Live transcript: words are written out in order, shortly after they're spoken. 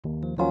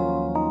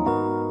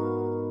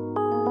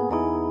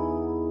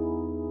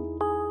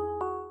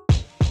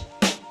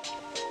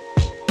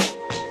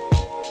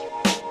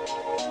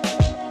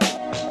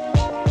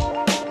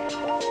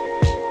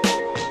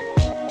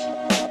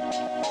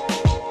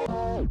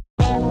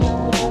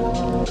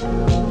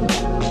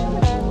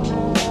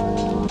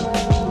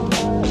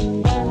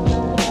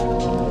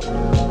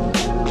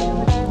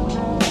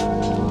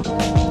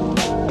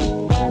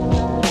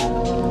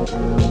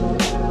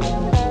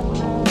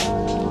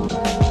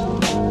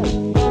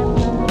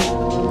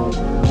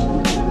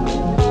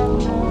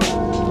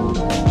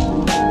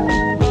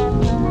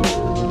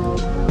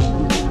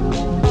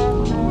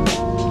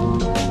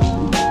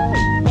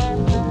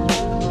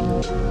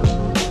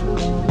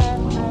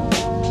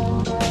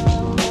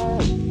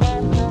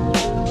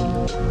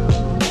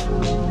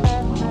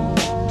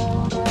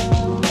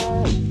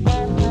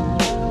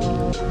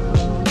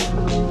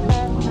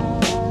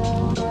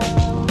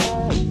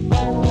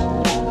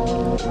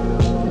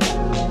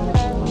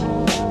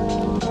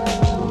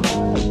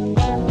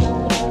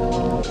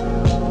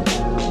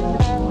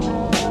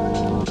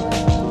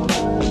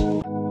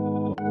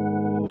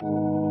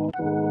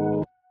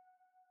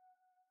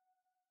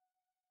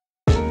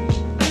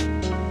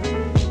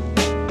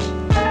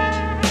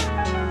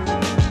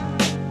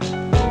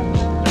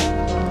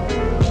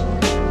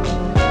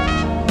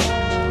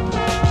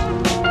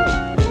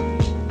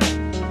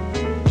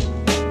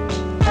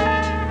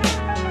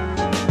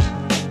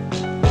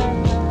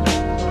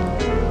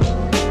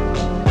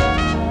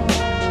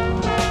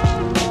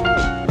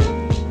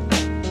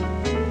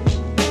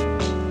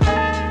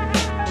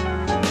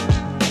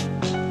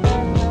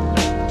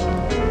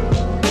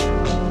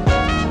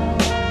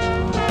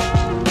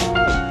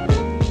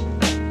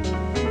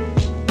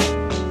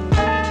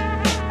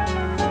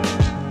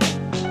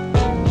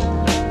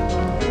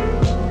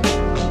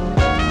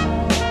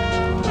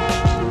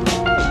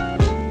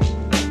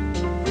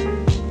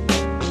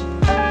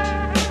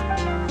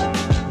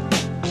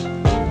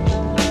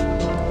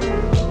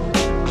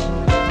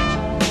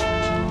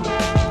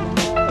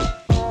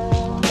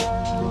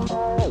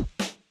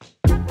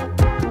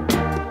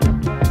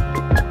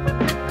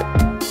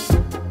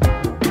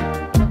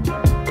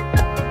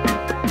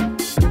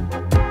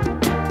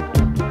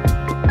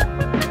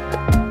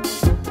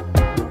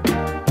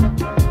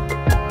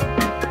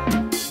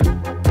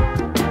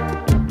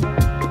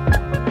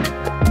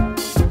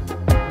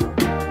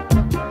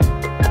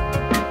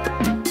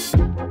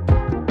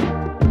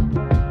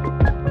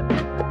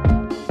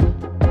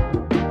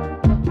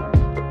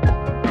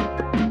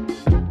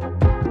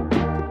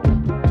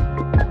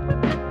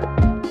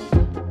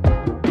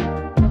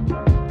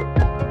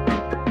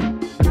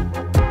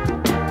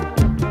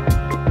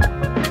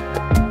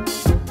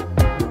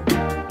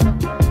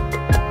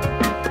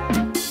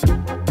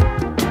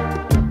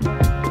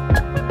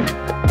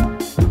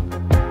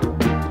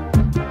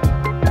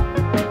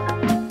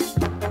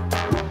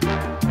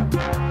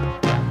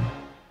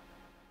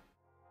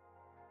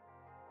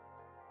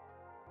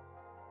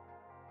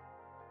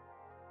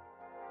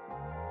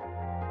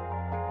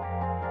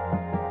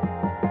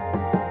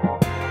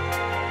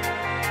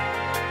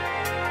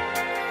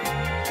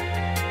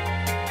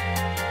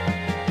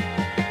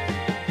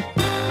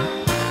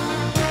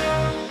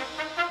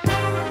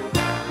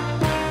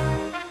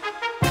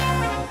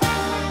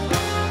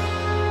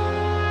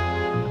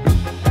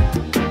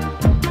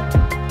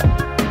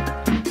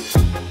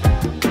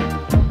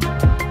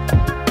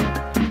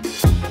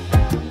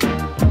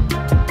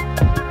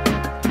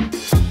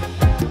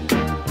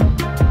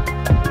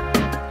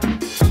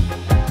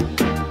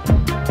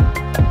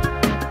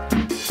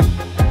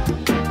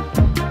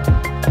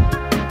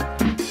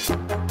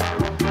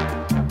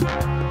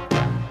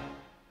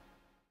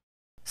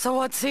So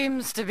what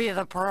seems to be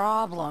the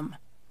problem?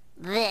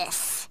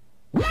 This.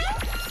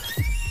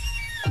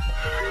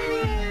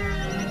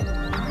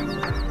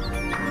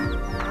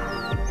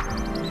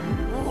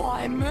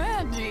 Why,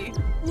 Mandy,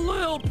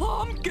 Lil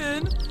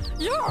Pumpkin,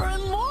 you're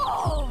in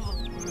love!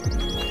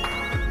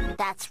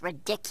 That's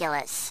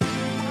ridiculous.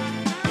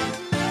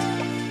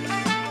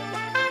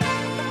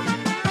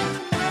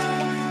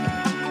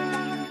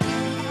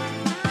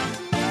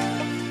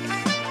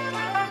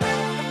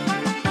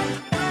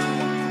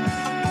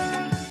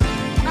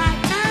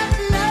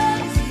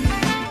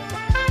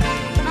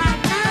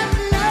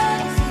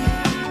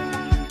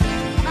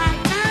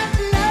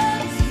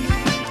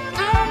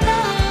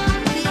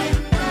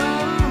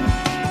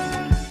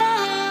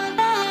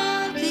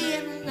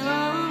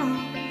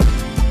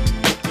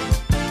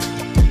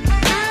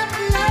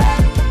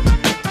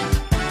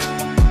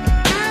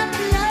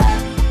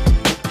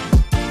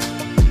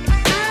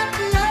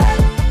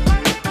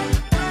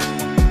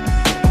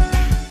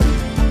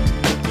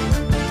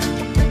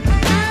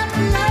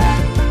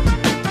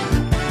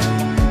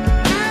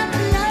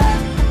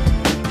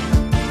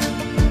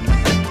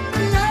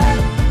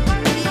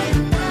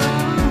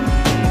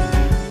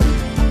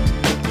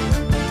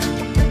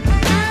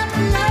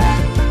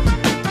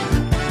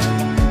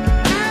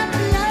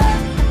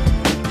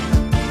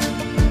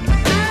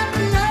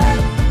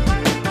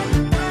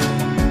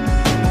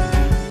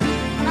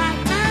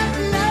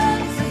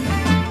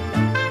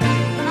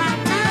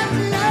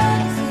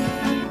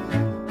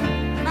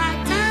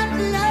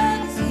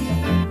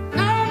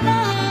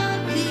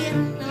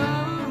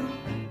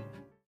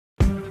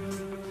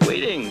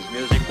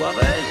 Music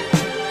lovers.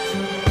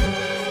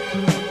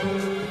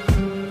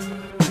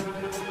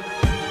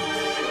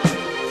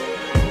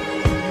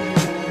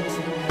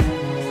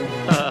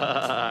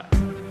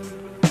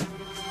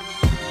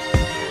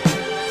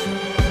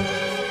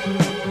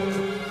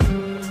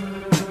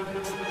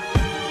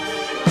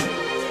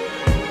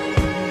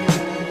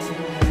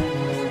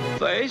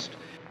 First,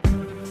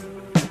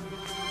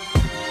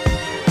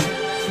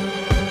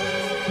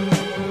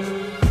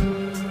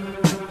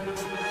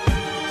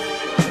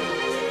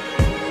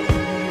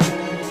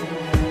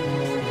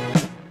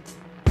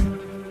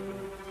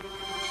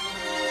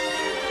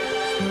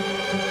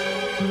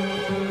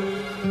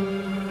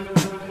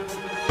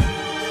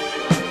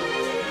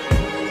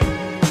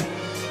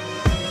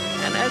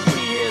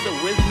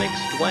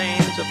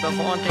 strains of the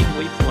haunting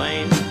wheat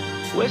plains.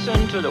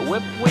 Listen to the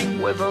whip-wing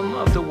whivum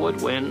of the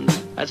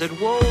woodwinds as it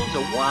rolls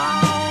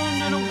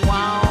awound and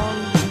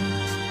awound.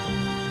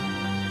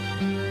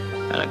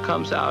 And it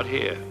comes out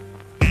here.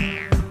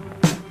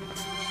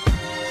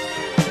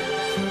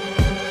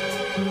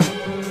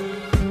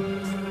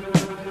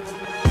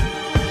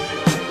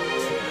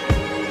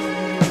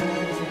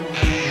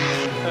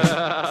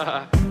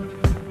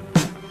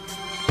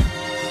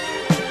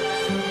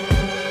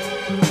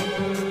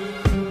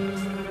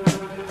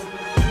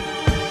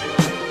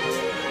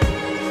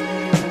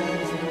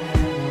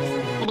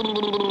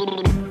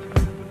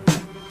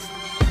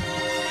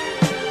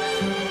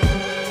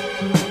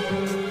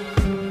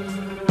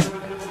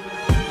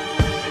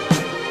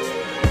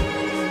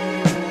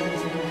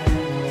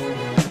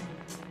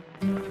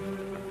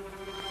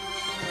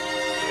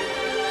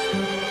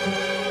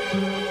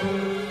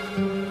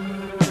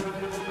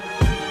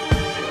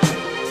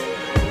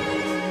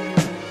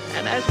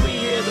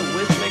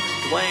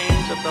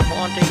 The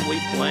haunting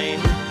wheat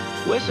plains.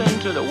 Listen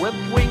to the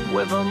whip-wing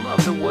whivum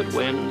of the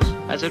woodwinds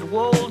as it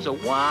rolls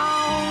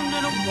awound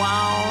and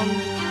awound.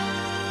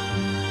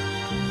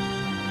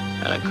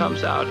 And it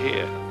comes out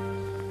here.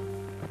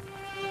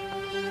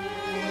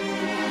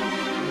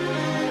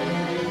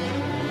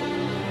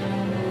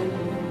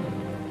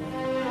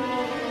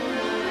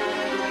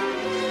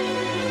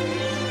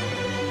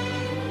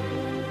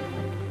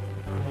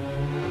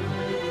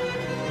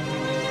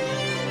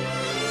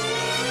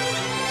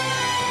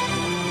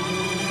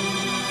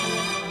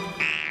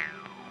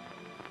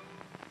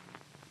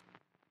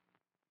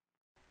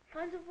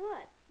 Kinds of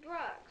what?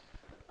 Drugs.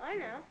 I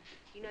know.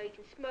 You know you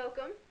can smoke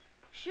them.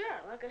 Sure,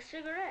 like a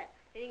cigarette.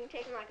 And you can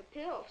take them like a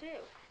pill,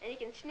 too. And you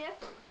can sniff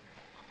them.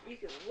 You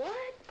can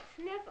what?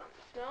 Sniff them.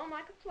 Smell them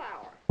like a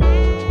flower.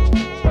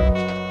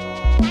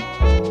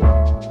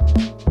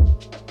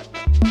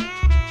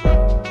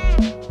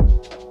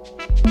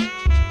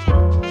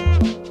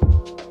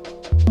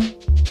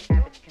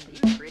 Habits can be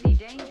pretty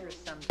dangerous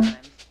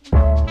sometimes.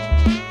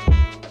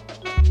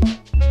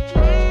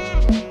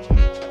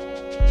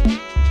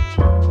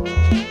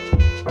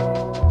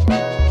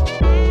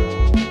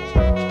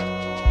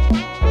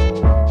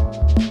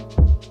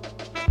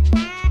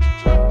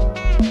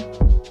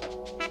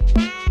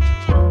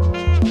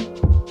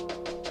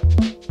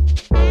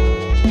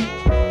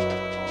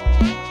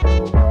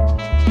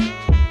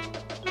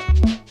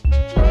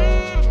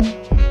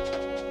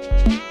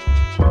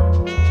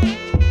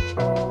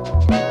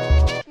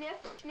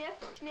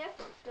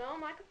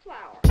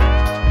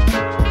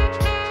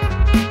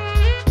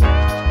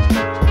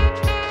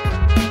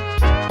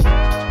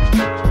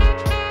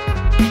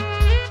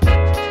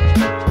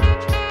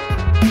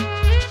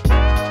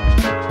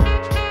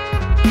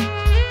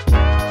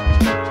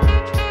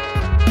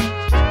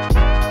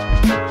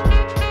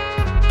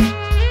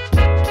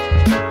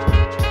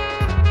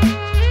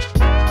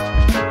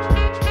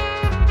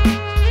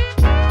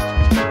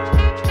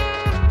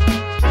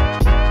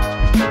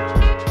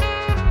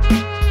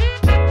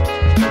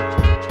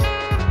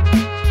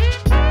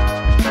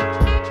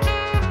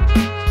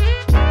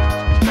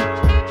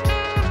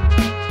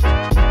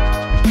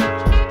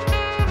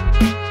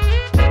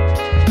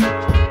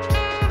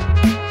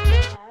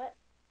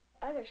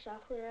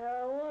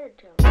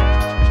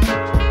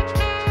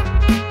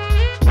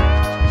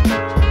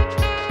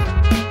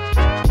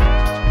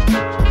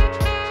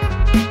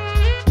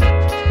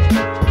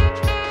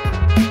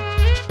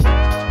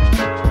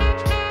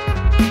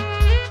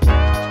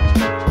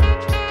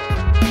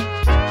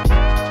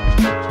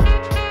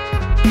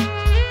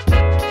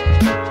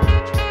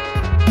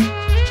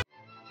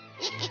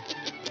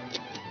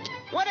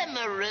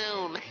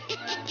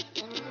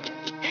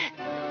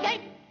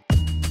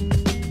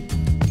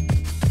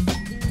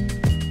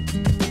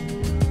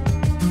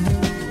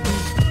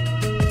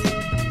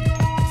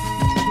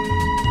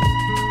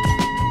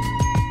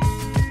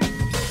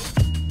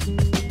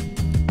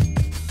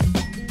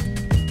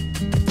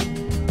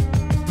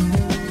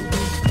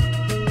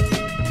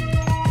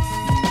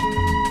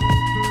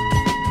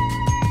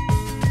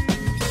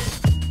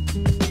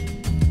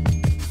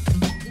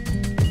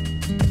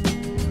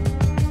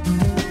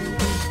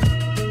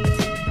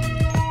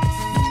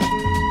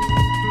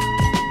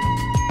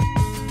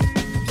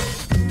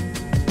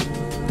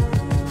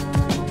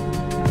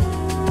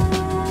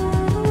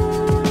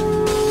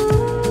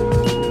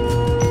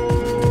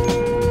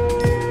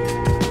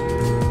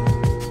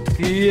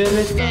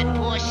 That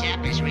poor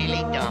sap is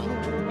really dumb.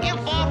 He'll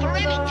fall for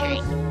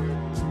anything.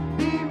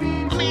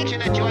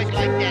 Imagine a joint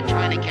like that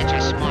trying to catch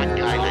a smart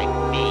guy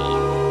like me.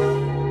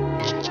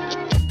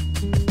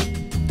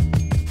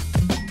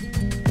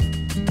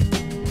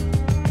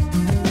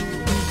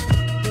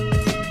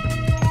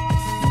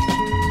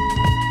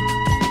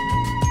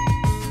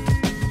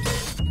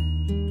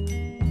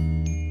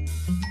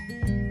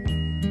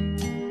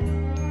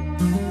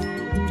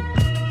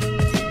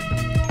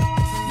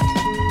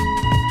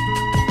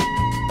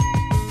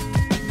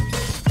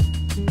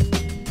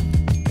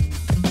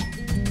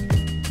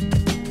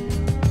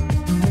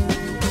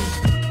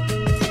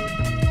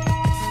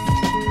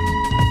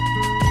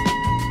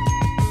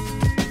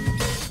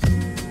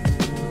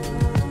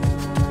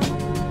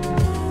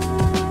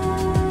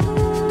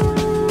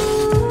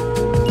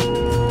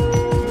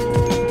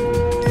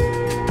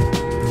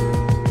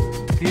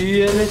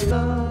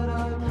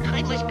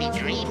 I must be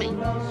dreaming.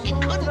 It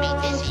couldn't be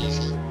this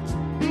easy.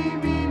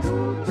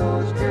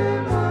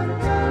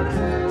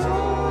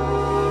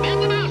 Bend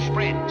the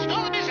bowsprit,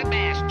 stow the mizzen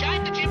mast,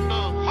 jibe the jib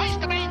boom, hoist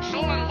the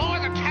mainsail and lower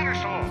the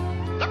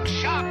tattersail. Look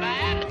sharp,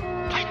 man.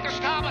 Tighten the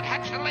starboard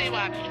hatch the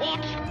leeward,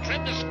 ports and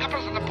trim the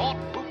scuppers of the port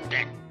poop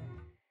deck.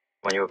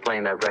 When you were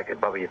playing that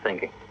record, what were you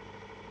thinking?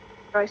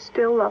 I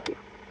still love you.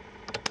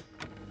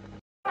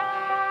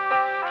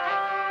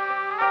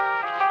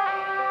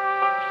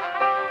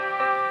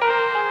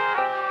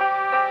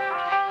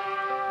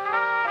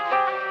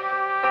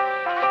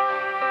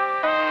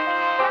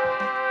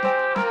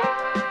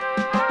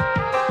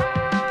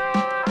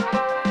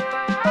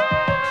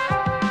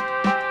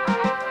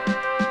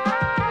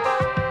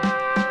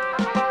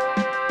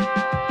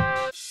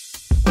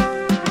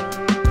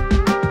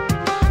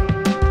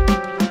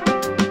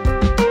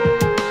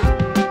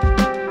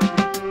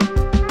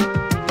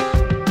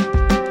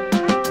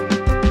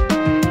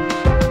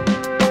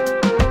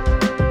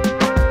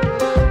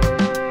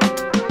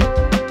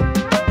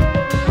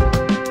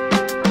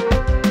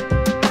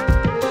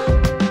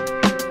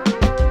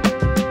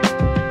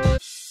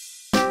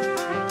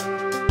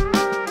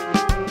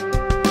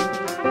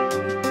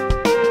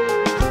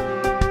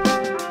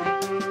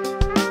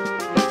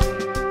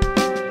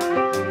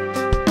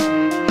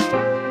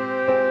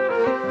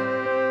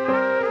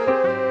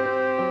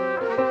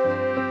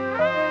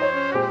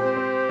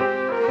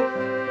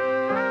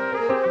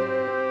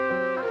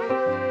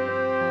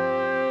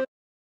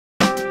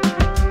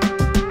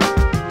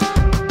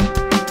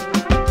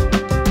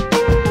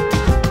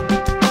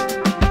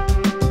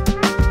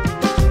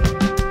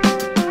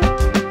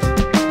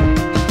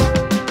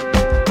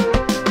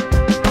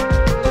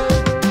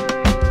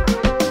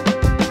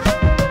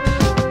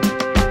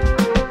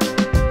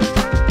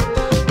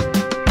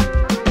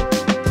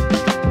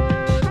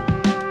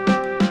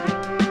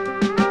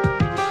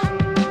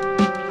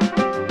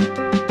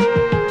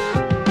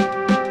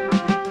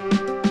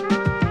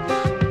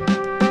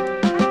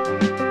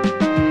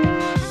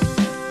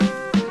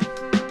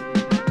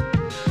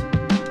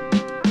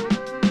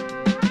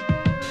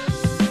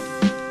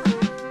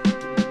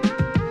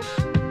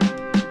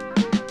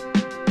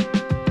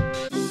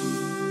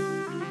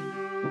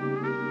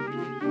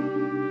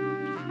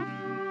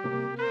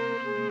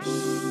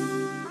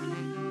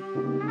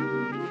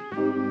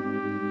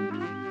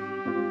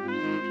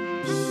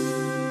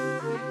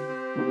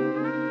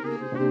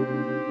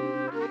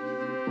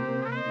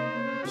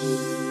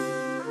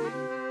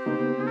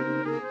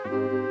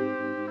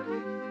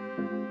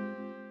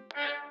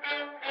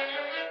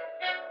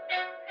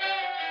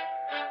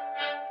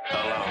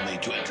 Allow me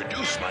to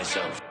introduce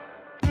myself.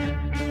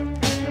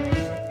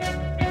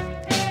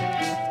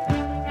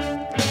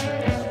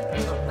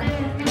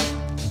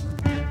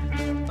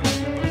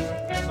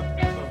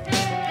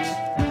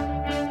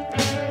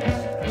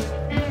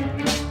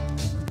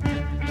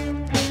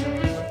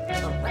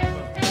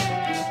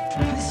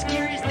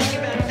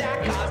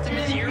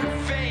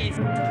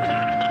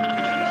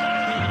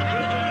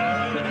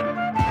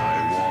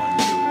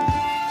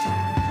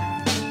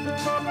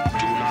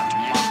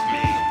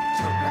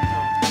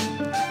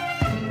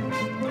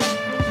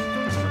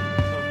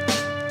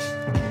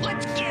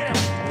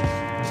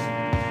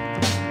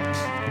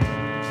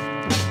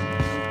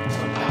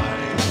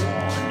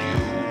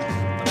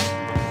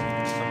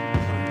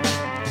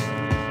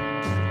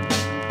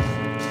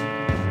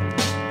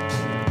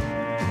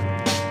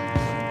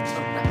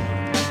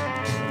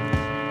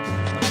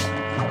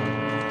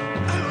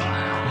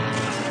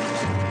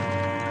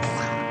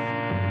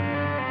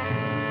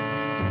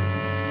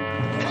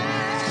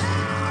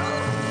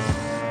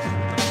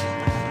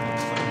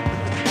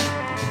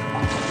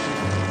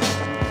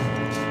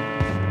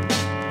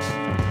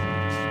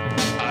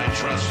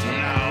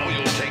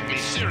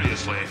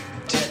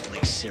 Deadly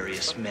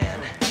serious, man.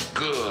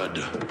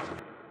 Good.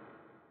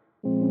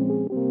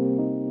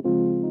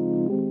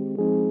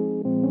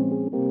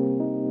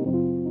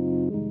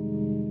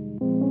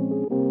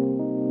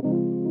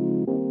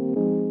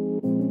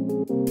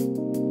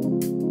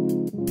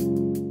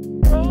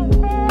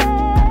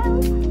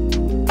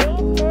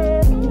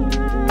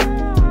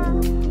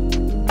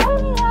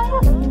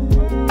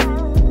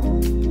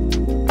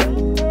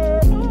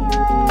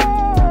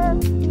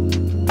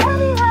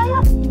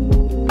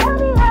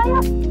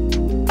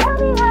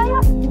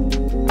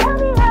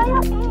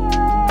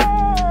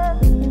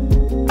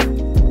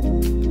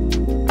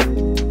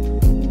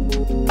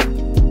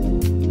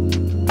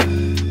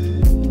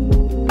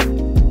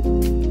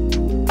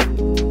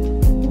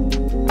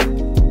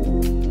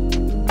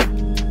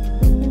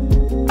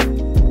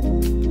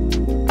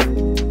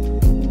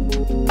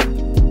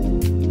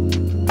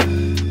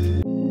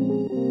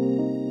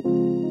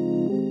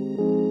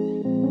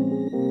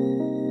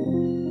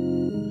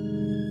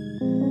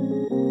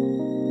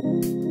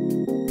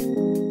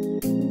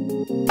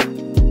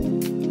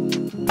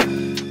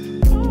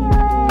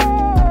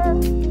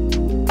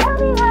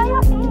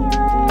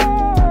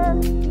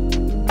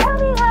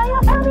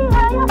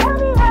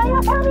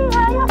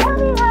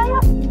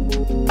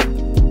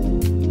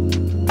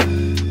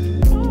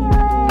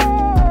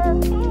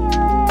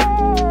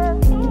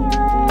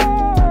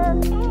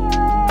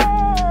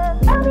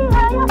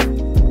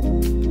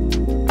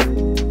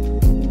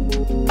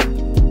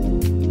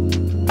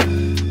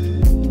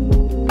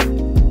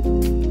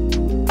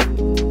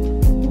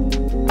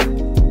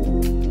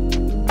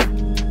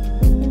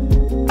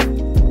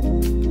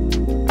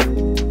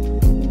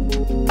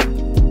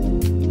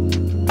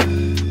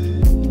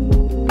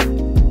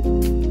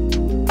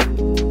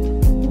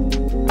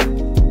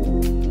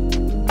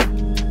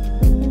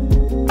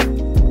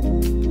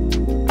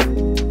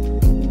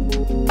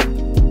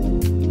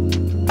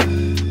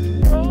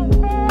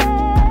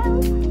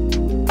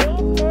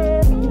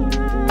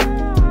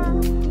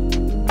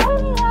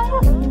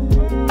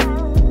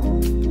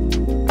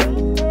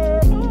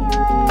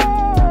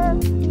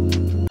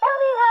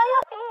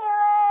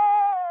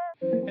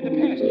 In the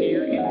past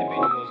year,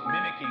 individuals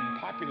mimicking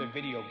popular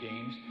video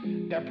games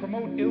that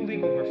promote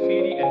illegal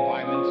graffiti and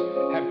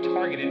violence have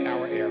targeted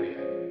our area.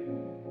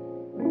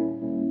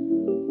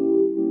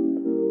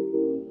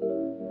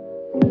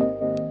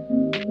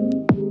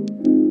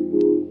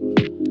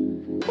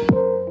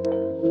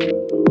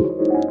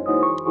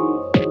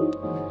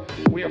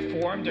 We have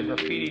formed a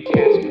graffiti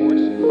task force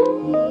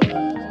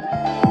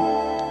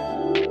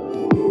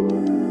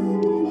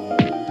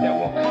that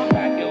will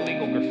combat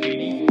illegal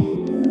graffiti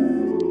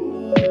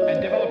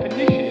and develop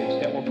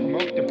initiatives that will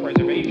promote the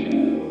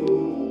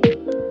preservation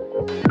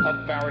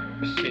of our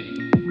city.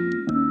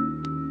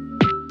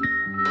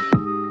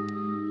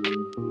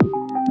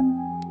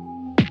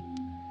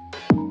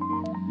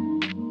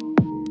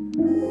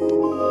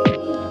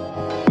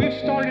 We've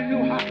started a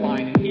new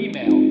hotline and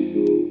email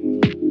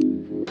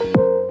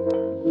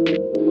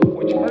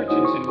which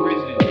merchants and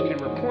residents can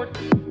report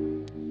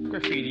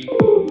graffiti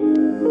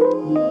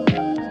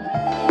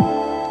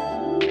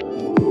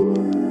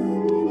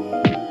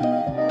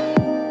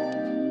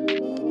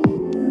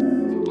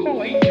Call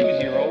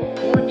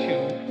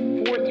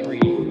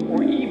 820-4243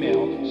 or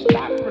email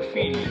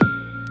stopgraffiti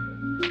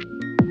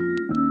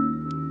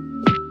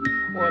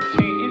or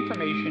obtain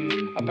information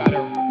about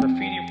our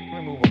graffiti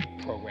removal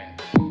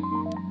programs.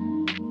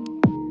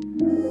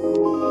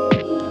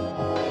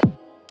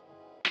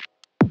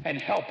 And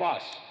help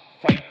us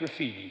fight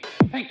graffiti.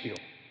 Thank you.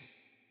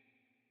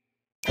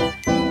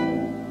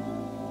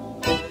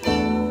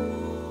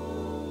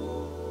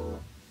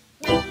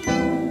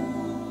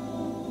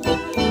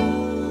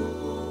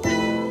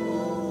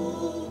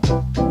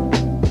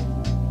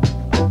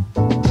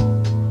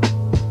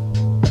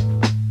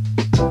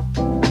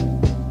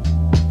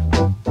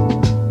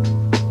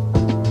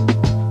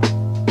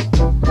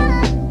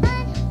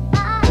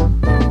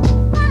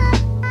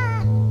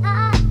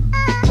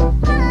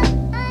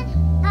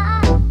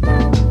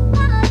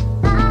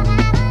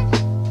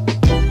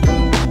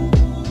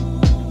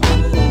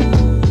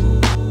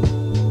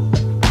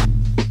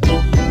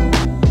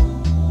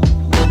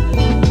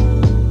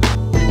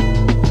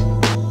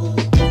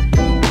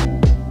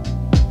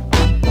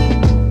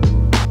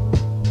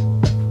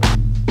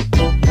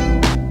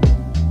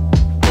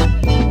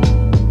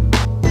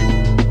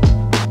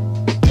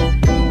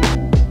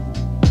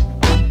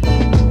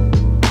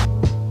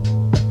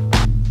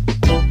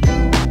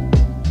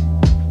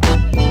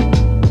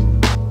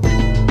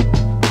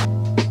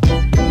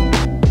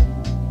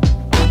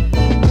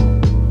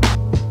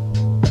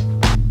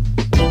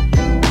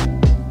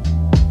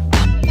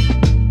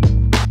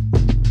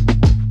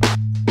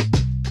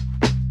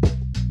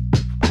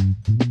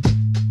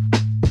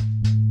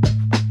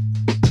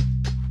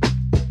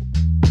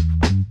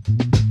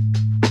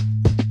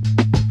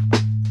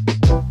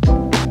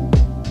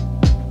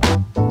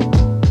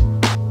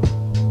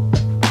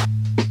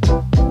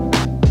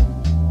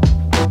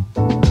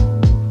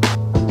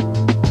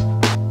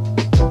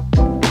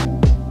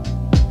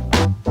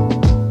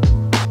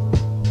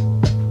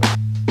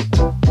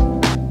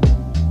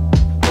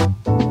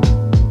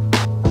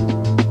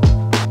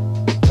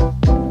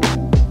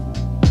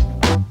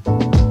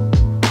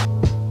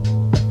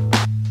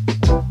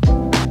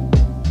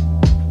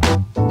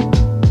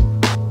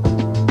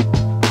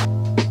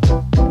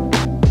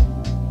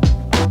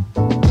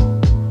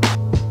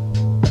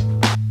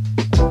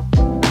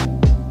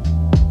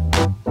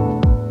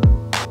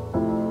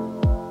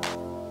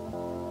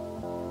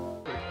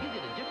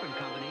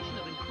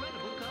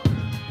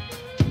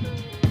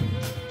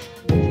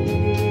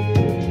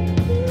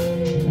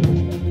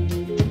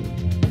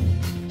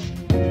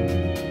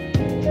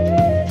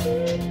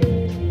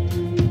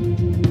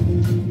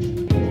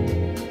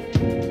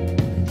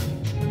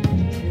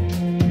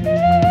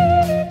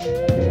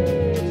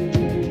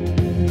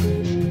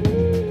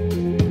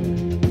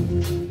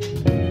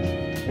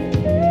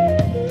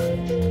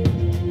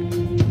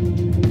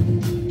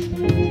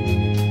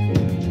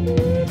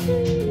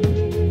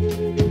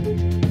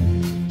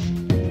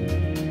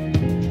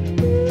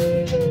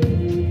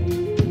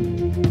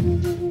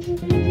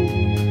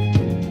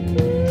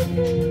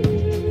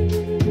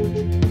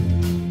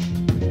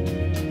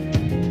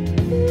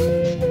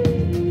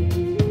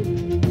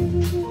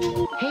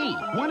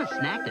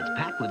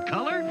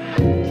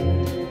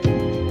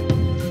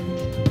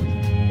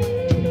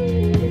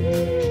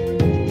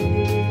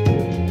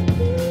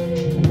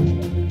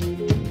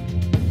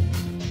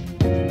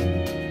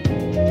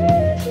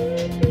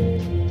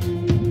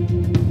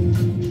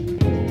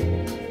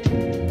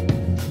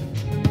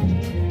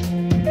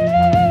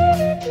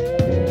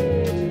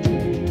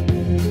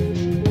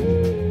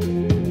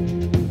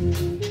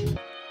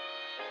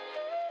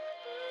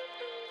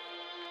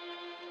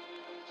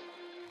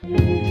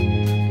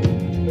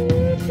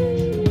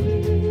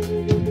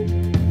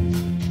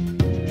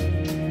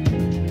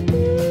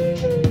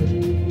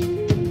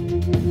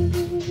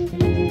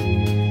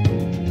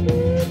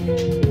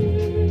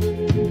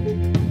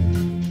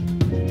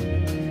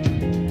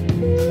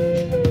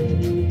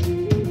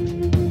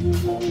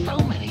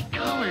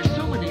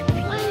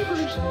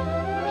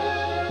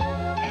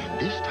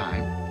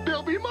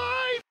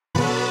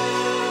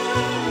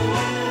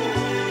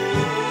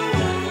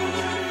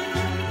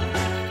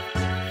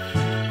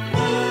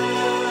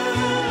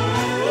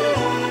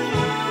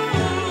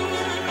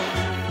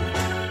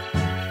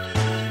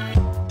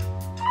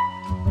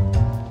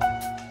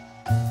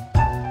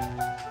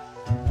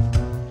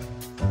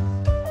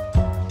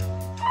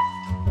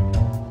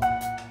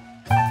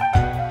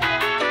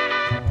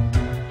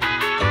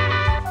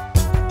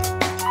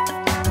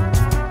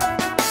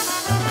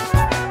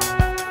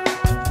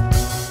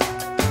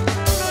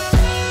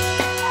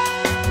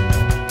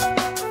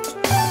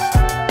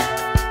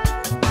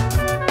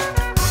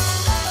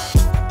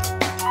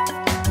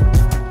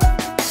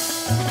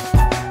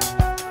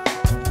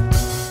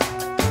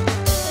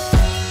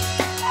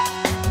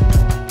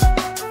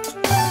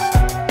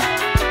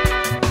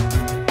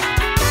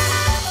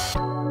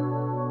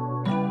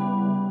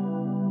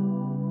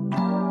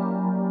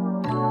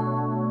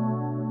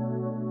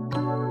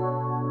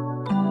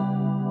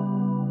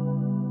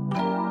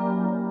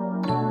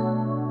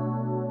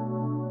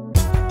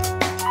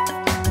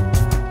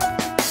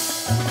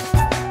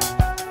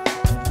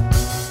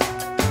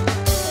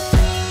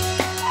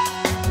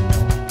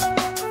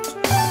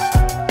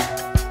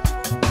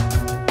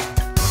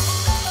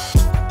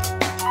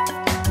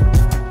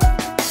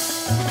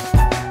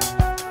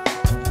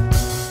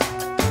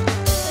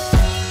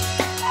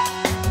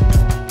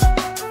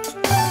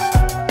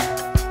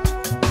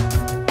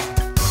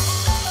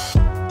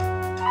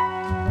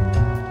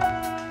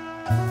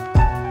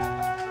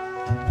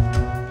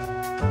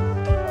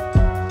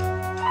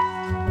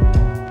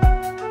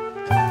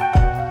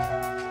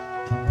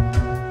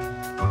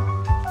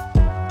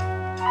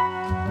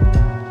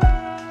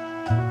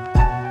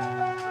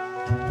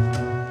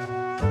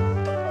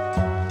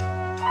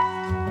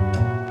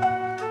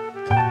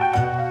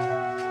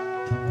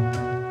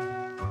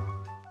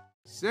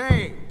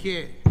 Say,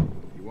 kid,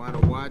 you want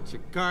to watch a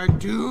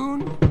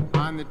cartoon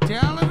on the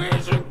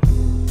television?